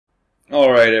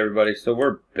Alright everybody, so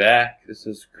we're back. This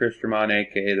is Chris Drummond,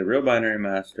 aka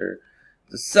TheRealBinaryMaster.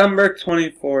 December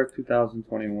 24th,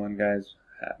 2021, guys.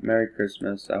 Merry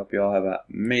Christmas. I hope you all have an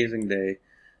amazing day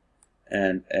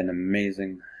and an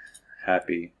amazing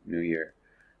Happy New Year.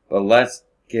 But let's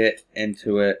get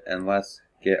into it and let's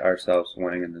get ourselves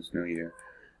winning in this new year.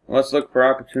 Let's look for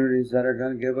opportunities that are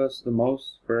going to give us the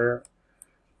most for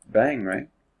bang, right?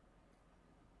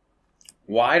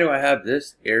 Why do I have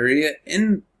this area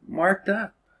marked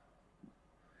up?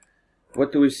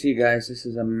 What do we see, guys? This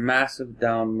is a massive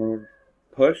downward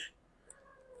push,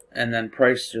 and then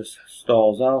price just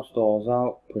stalls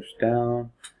out, push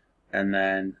down, and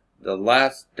then the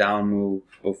last down move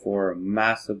before a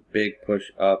massive big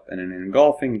push up and an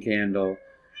engulfing candle.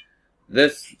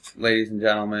 This, ladies and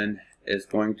gentlemen, is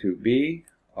going to be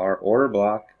our order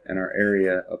block and our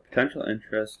area of potential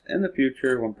interest in the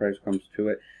future when price comes to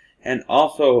it. And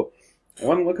also,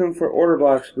 when looking for order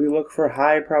blocks, we look for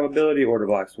high probability order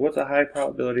blocks. What's a high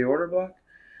probability order block?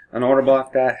 An order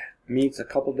block that meets a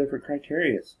couple different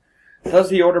criteria. Does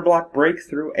the order block break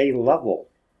through a level?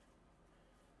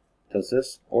 Does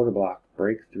this order block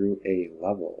break through a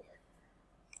level?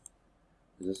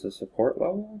 Is this a support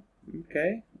level?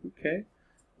 Okay.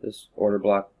 This order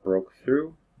block broke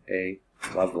through a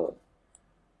level.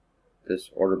 This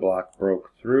order block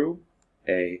broke through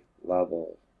a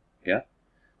level. Yeah,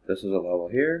 this is a level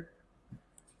here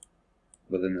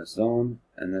within this zone,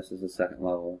 and this is the second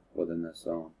level within this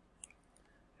zone.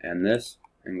 And this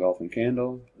engulfing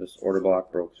candle, this order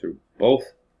block broke through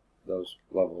both those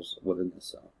levels within this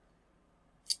zone.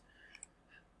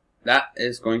 That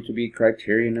is going to be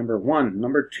criteria number one.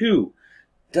 Number two,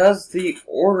 does the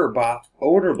order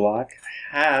block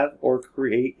have or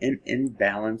create an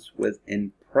imbalance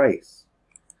within price?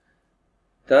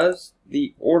 Does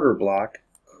the order block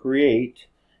create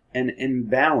an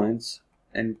imbalance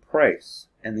in price?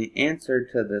 And the answer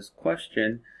to this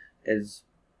question is,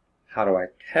 how do I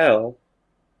tell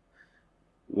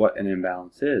what an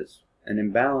imbalance is? An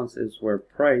imbalance is where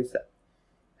price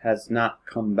has not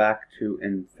come back to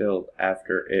and filled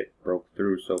after it broke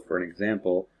through. So for an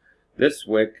example, this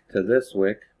wick to this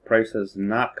wick, price has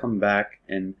not come back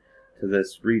into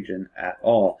this region at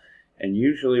all. And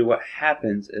usually what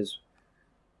happens is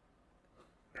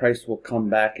price will come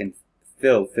back and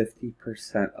fill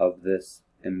 50% of this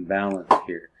imbalance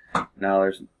here. Now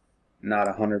there's not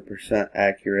 100%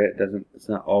 accurate. It's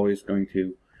not always going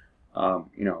to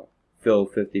fill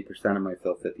 50%. It might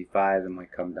fill 55. It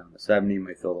might come down to 70. It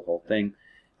might fill the whole thing.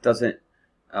 It doesn't.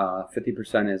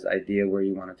 50% is idea where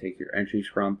you want to take your entries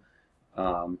from,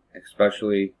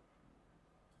 especially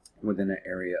within an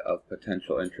area of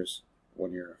potential interest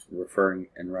when you're referring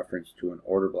in reference to an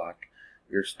order block.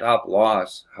 Your stop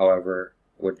loss, however,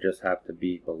 would just have to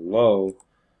be below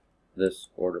this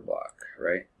order block,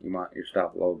 right? You want your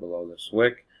stop low below this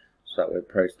wick, so that way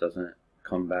price doesn't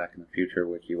come back in the future,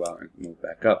 wick you out, and move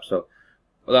back up. So,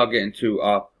 without getting too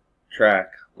off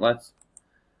track, let's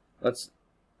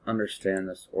understand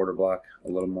this order block a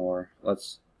little more.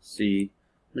 Let's see.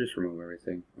 Let me just remove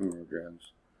everything. Remove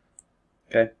grabs.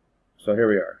 Okay, so here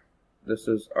we are. This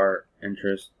is our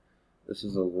interest. This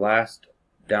is the last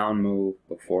down move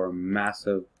before a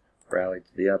massive rally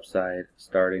to the upside,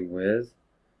 starting with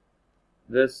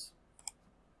this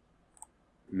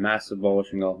massive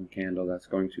bullish engulfing candle that's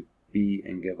going to be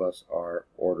and give us our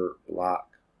order block.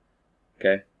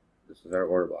 Okay, this is our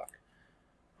order block,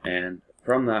 and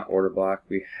from that order block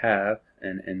we have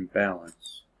an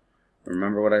imbalance.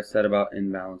 Remember what I said about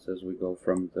imbalances. We go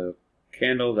from the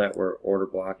candle that we're order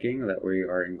blocking, that we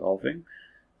are engulfing,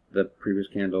 the previous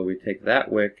candle, we take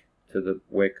that wick to the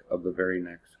wick of the very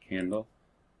next candle.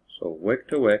 So wick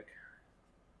to wick.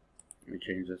 Let me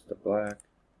change this to black.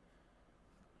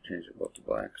 Change it both to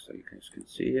black so you guys can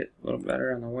see it a little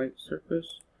better on the white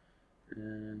surface.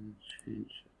 And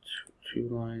change it to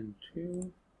 2 line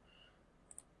 2.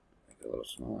 Make it a little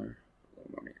smaller, a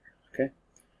little more near. Okay.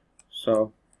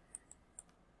 So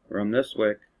from this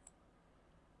wick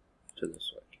to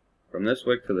this wick. From this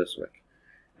wick to this wick.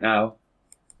 Now,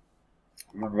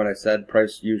 remember what I said,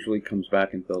 price usually comes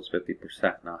back and fills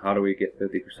 50%. Now, how do we get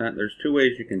 50%? There's two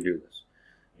ways you can do this.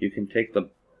 You can take the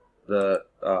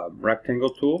rectangle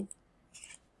tool,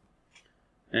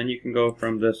 and you can go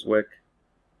from this wick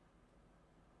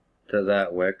to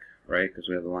that wick, right? Because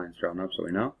we have the lines drawn up, so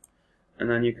we know. And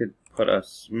then you could put a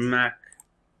smack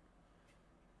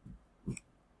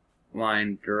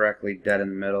line directly dead in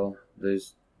the middle.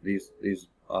 These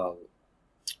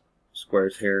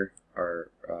squares here are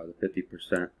the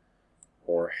 50%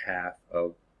 or half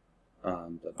of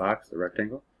the box, the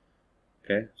rectangle.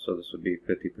 Okay, so this would be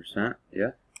 50%,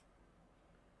 yeah.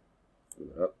 Move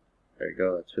it up. There you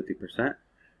go, that's 50%.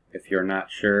 If you're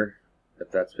not sure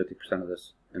if that's 50% of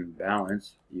this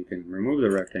imbalance, you can remove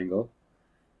the rectangle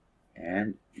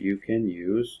and you can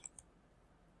use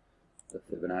the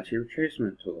Fibonacci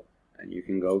retracement tool. And you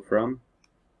can go from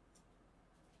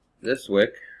this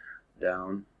wick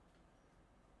down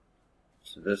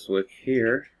to this wick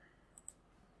here,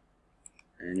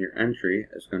 and your entry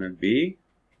is going to be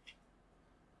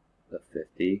the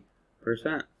 50%.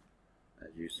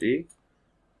 As you see,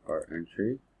 our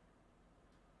entry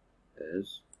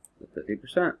is the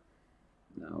 50%.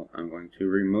 Now I'm going to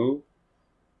remove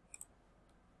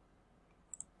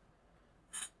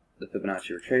the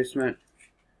Fibonacci retracement.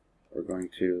 We're going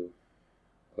to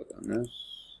click on this.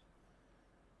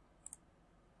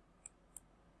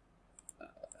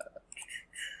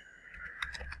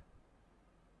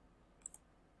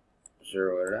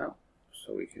 Zero it out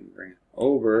so we can bring it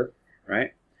over,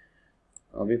 right?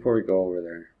 Well, before we go over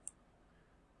there,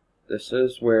 this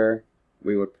is where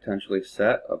we would potentially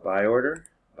set a buy order,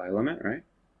 buy limit, right?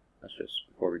 That's just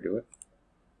before we do it.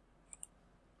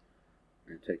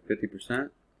 We're going to take 50%.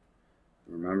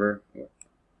 Remember, we have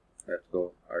to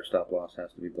go, our stop loss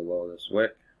has to be below this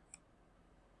wick.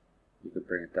 You could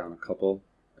bring it down a couple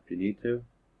if you need to.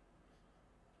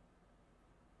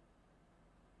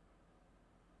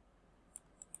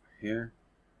 Here.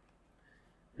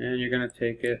 And you're going to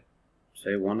take it,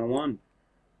 say 1 to 1,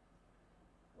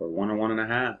 or 1 to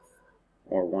 1.5,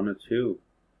 or 1 to 2.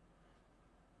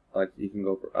 I like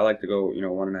to go,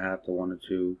 1.5 to 1 to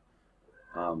 2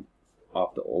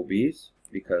 off the OBs,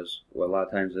 because what a lot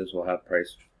of times is we'll have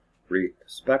price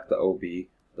respect the OB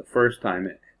the first time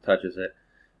it touches it,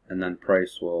 and then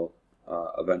price will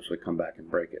eventually come back and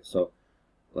break it. So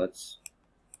let's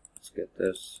get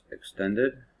this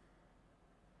extended.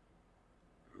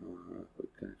 We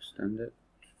can extend it.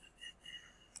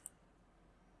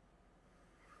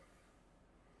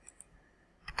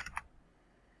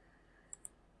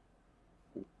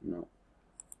 No.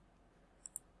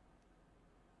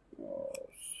 Oh,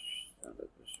 extend it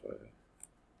this way.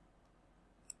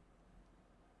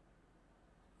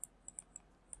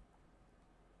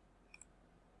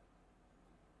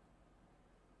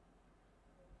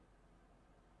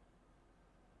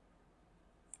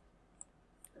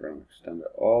 We're going to extend it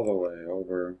all the way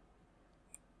over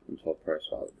until price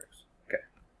value breaks. Okay.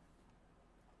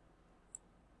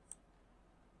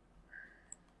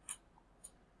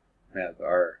 We have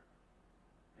our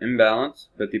imbalance,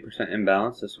 50%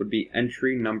 imbalance. This would be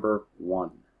entry number 1.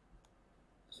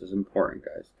 This is important,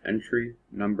 guys. Entry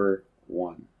number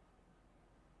 1.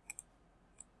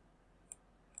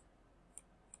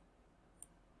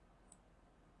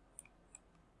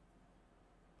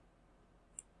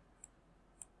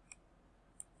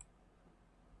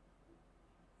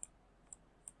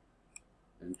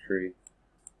 Entry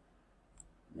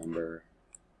number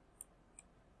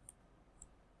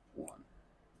 1.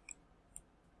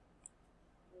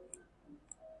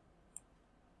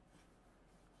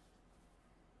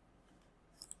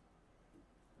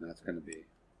 And that's going to be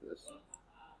this.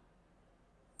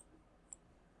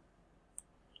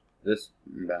 This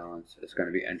imbalance is going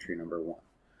to be entry number 1.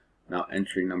 Now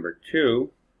entry number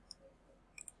 2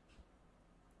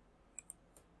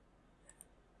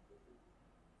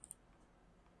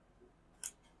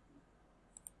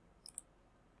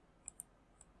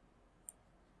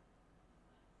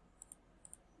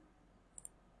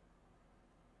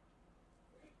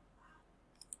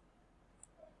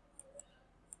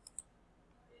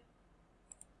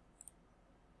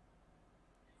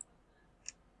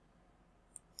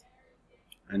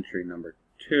 entry number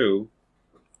 2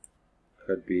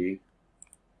 could be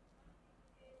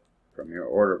from your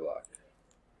order block.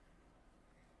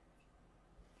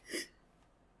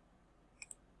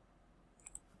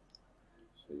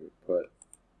 So you put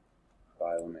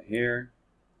buy limit here,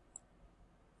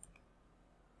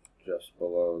 just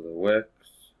below the wicks.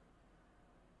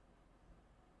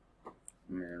 I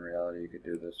mean, in reality, you could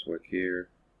do this wick here.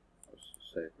 Let's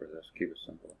say for this, keep it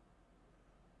simple.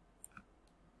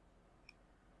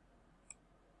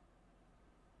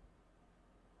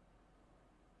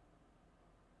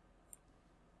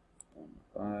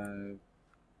 Five.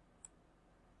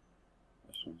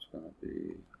 This one's going to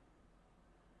be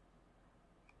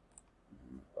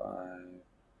 5.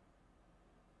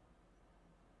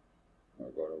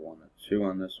 We'll go to 1 and 2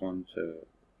 on this one to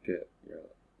get your,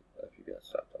 if you get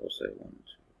stopped, I will say 1 and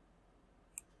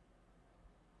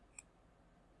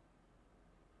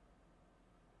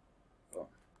 2. Boom.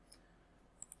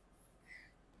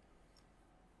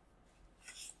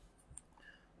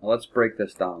 Now let's break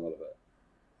this down a little bit.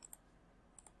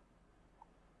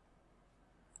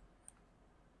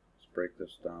 break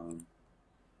this down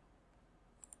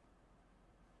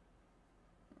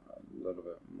a little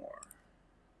bit more.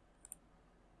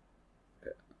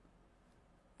 Okay.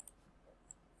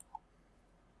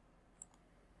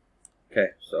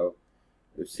 Okay, so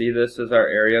we see this as our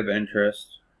area of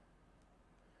interest.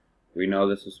 We know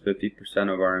this is 50%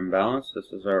 of our imbalance.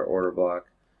 This is our order block,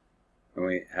 and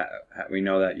we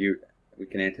know that we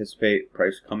can anticipate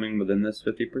price coming within this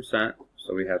 50%.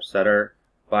 So we have set our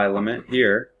buy limit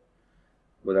here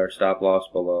with our stop loss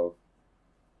below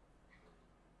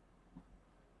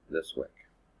this wick,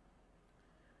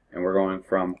 and we're going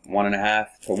from 1.5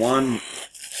 to 1.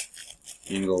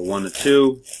 You can go 1 to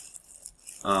 2.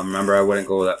 Remember, I wouldn't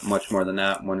go that much more than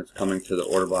that when it's coming to the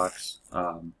order blocks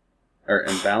or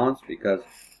imbalance, because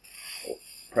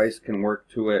price can work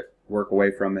to it, work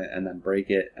away from it, and then break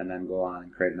it, and then go on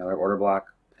and create another order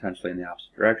block, potentially in the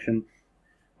opposite direction.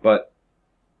 But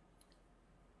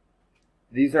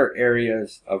these are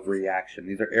areas of reaction.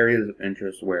 These are areas of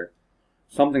interest where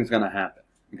something's going to happen.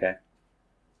 Okay.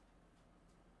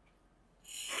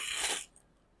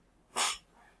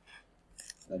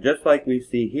 Now, just like we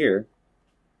see here,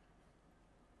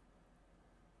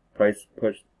 price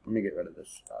push. Let me get rid of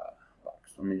this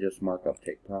box. Let me just mark up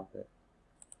take profit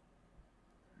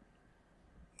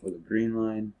with a green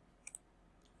line,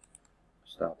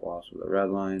 stop loss with a red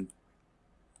line.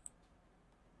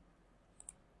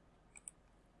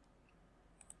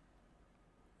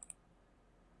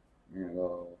 I'm gonna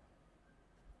go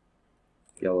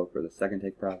yellow for the second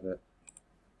take profit.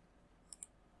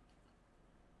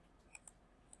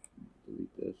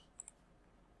 Delete this.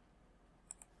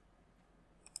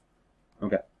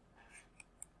 Okay.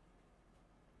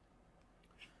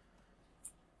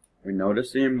 We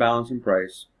notice the imbalance in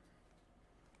price.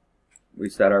 We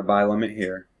set our buy limit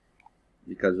here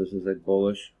because this is a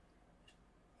bullish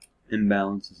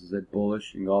imbalance. This is a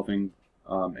bullish engulfing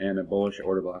and a bullish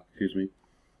order block, excuse me.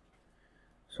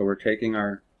 So we're taking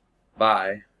our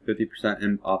buy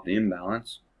 50% off the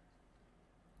imbalance.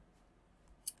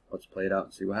 Let's play it out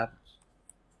and see what happens.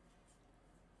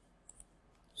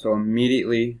 So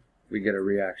immediately we get a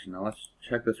reaction. Now let's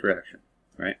check this reaction,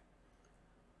 right?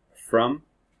 From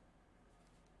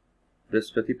this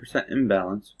 50%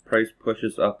 imbalance, price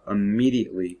pushes up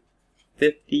immediately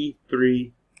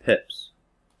 53 pips.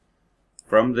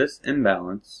 From this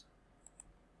imbalance,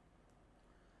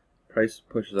 price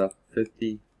pushes up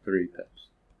 53 pips.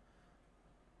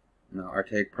 Now our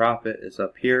take profit is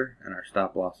up here and our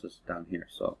stop loss is down here.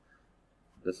 So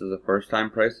this is the first time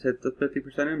price hit the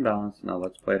 50% imbalance. Now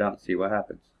let's play it out and see what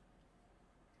happens.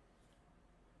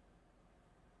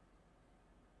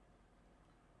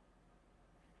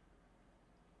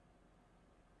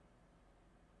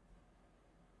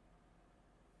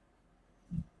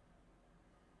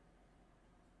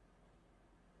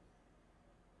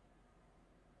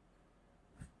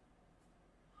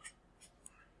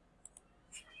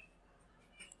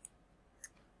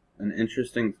 An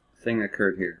interesting thing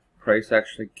occurred here. Price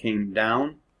actually came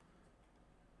down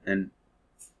and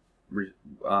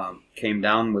came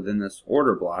down within this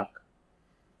order block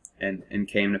and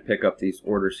came to pick up these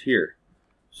orders here.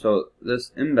 So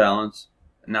this imbalance,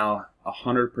 now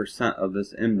 100% of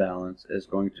this imbalance is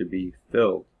going to be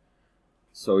filled.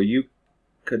 So you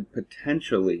could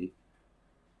potentially,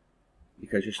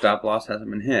 because your stop loss hasn't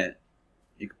been hit,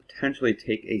 you could potentially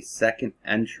take a second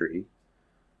entry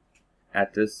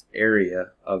at this area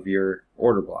of your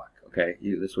order block. Okay,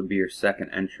 this would be your second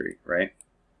entry, right?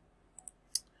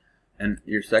 And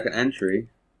your second entry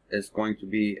is going to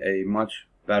be a much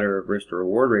better risk to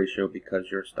reward ratio because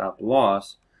your stop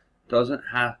loss doesn't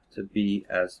have to be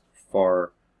as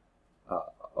far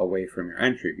away from your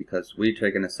entry, because we've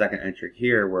taken a second entry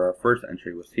here where our first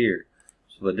entry was here.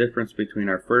 So the difference between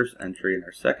our first entry and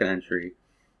our second entry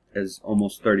is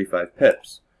almost 35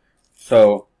 pips.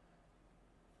 So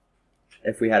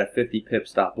if we had a 50 pip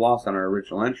stop loss on our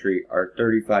original entry, our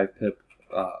 35 pip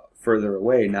further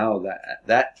away, now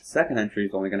that second entry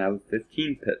is only going to have a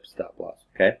 15 pip stop loss.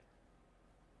 Okay.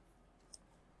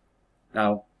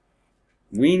 Now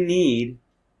we need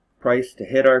price to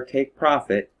hit our take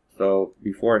profit, so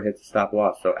before it hits the stop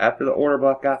loss. So after the order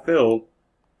block got filled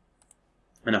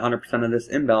and 100% of this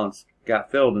imbalance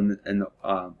got filled and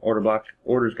the order block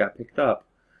orders got picked up,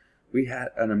 we had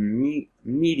an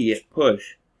immediate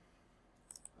push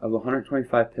of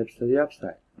 125 pips to the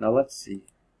upside. Now let's see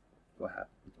what happened.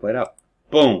 Let's play it out.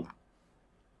 Boom.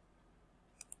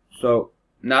 So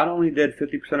not only did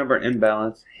 50% of our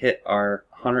imbalance hit our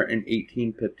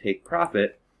 118 pip take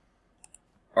profit,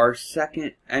 our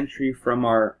second entry from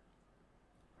our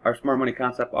smart money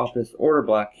concept off this order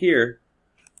block here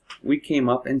we came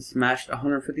up and smashed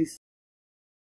 150